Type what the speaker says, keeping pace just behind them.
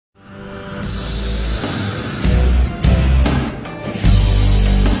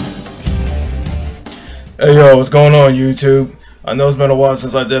Hey yo, what's going on YouTube? I know it's been a while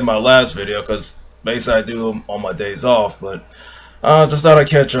since I did my last video because basically I do them on my days off, but just thought I'd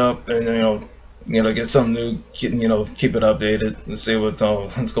catch up and get something new, keep it updated and see what's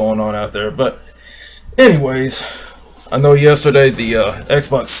going on out there. But anyways, I know yesterday the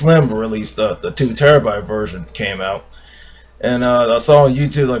Xbox Slim released the 2 TB version came out, and I saw on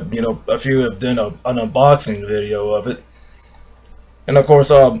YouTube a few have done an unboxing video of it, and of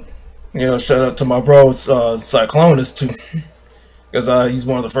course shout out to my bro Cyclonus too, because he's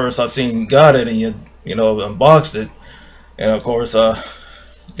one of the first I seen got it and he unboxed it, and of course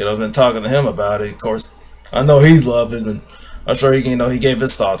I've been talking to him about it. Of course I know he's loved it, and I'm sure he he gave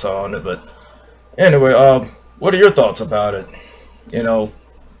his thoughts on it. But anyway, what are your thoughts about it?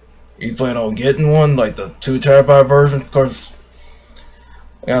 You plan on getting one, like the 2 TB version? Of course,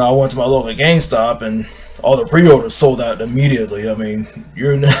 I went to my local GameStop and all the pre-orders sold out immediately. I mean,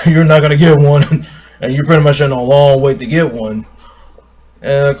 you're not gonna get one, and you're pretty much in a long wait to get one.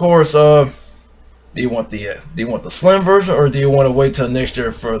 And of course, do you want the Slim version, or do you want to wait till next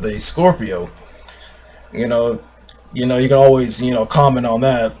year for the Scorpio? You can always comment on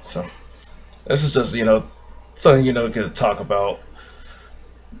that. So this is just something to talk about.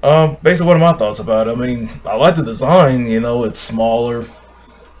 Basically, what are my thoughts about it? I mean, I like the design. It's smaller.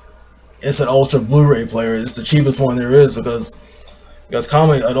 It's an ultra Blu-ray player. It's the cheapest one there is because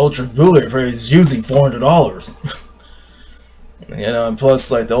commonly an ultra Blu-ray player is usually $400. And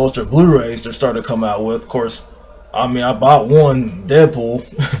plus, like, the ultra Blu-rays they're starting to come out with. Of course, I mean, I bought one Deadpool,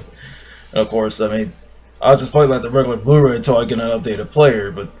 and of course, I mean, I'll just play like the regular Blu-ray until I get an updated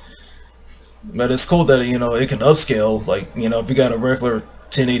player. But it's cool that it can upscale. Like, if you got a regular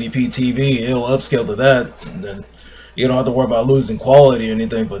 1080p TV, it'll upscale to that, and then you don't have to worry about losing quality or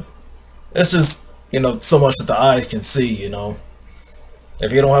anything. But it's just so much that the eyes can see.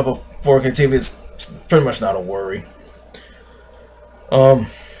 If you don't have a 4K TV, it's pretty much not a worry.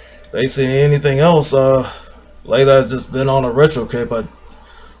 Basically anything else, lately I've just been on a retro kick. But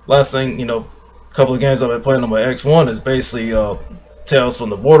last thing, couple of games I've been playing on my X1 is basically Tales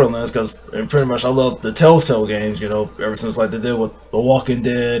from the Borderlands, because pretty much I love the Telltale games, ever since like they did with The Walking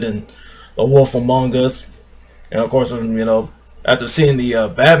Dead and The Wolf Among Us. And of course, after seeing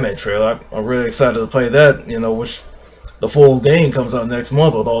the Batman trailer, I'm really excited to play that, which the full game comes out next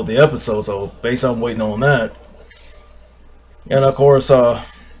month with all the episodes, so basically I'm waiting on that. And of course, I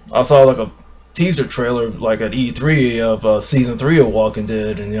saw like a teaser trailer like at E3 of season 3 of Walking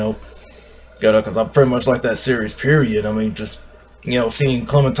Dead, and because I pretty much like that series, period. I mean, just seeing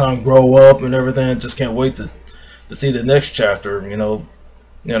Clementine grow up and everything, just can't wait to see the next chapter,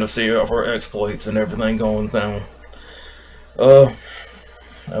 to see her exploits and everything going down.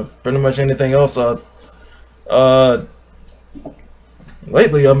 Pretty much anything else.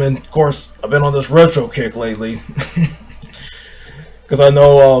 Lately, of course, I've been on this retro kick lately, because I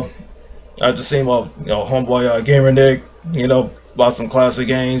know, I just seen my, homeboy, Gamer Nick, bought some classic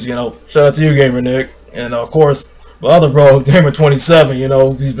games, shout out to you, Gamer Nick, and of course, my other bro, Gamer 27,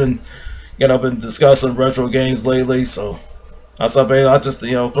 he's been, been discussing retro games lately, so I thought, I just,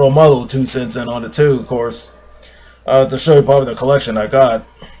 throw my little 2 cents in on it too, of course. To show you probably the collection I got.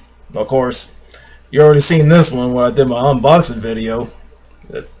 Of course, you already seen this one when I did my unboxing video.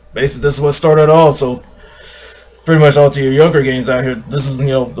 Basically, this is what started all. So, pretty much all to your younger games out here, this is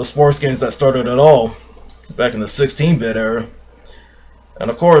the sports games that started it all back in the 16-bit era. And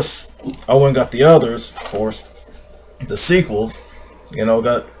of course, I went and got the others. Of course, the sequels.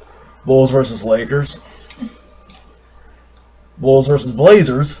 Got Bulls versus Lakers, Bulls versus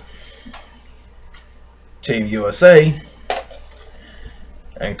Blazers, Team USA,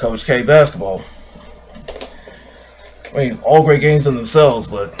 and Coach K basketball. I mean, all great games in themselves,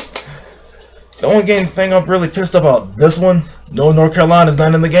 but the only thing I'm really pissed about this one, no, North Carolina's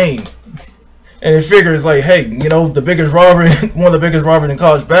not in the game. And it figures like, hey, the biggest rivalry, one of the biggest rivalries in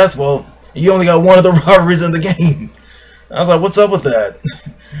college basketball, you only got one of the rivalries in the game. I was like, what's up with that?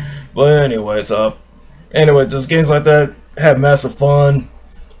 But anyways, just games like that had massive fun.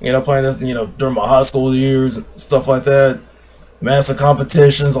 Playing this, during my high school years and stuff like that. Massive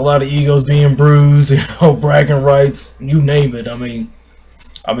competitions, a lot of egos being bruised, bragging rights, you name it. I mean,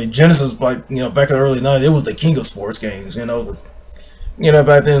 Genesis, like, back in the early 90s, it was the king of sports games, because,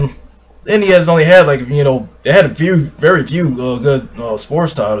 back then, NES only had, like, they had very few good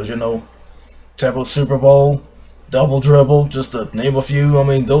sports titles, Temple Super Bowl, Double Dribble, just to name a few. I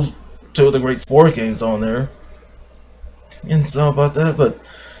mean, those 2 of the great sports games on there. And so about that, but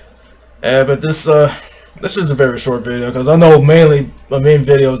this is a very short video, because I know mainly my main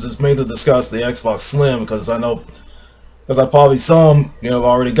video is just mainly to discuss the Xbox Slim, because I know, because I probably some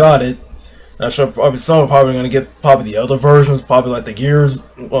already got it, I'm sure probably some are probably gonna get probably the other versions, probably like the Gears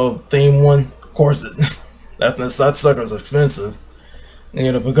theme one. Of course, that sucker's expensive,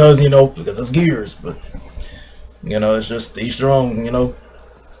 because it's Gears. But it's just each their own.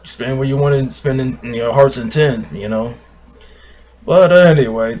 Spend where you want to spend in your heart's intent. But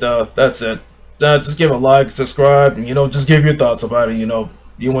anyway, that's it. Just give a like, subscribe, and just give your thoughts about it. You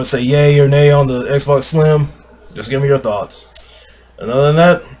want to say yay or nay on the Xbox Slim? Just give me your thoughts. And other than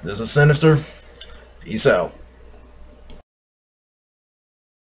that, this is Sinister. Peace out.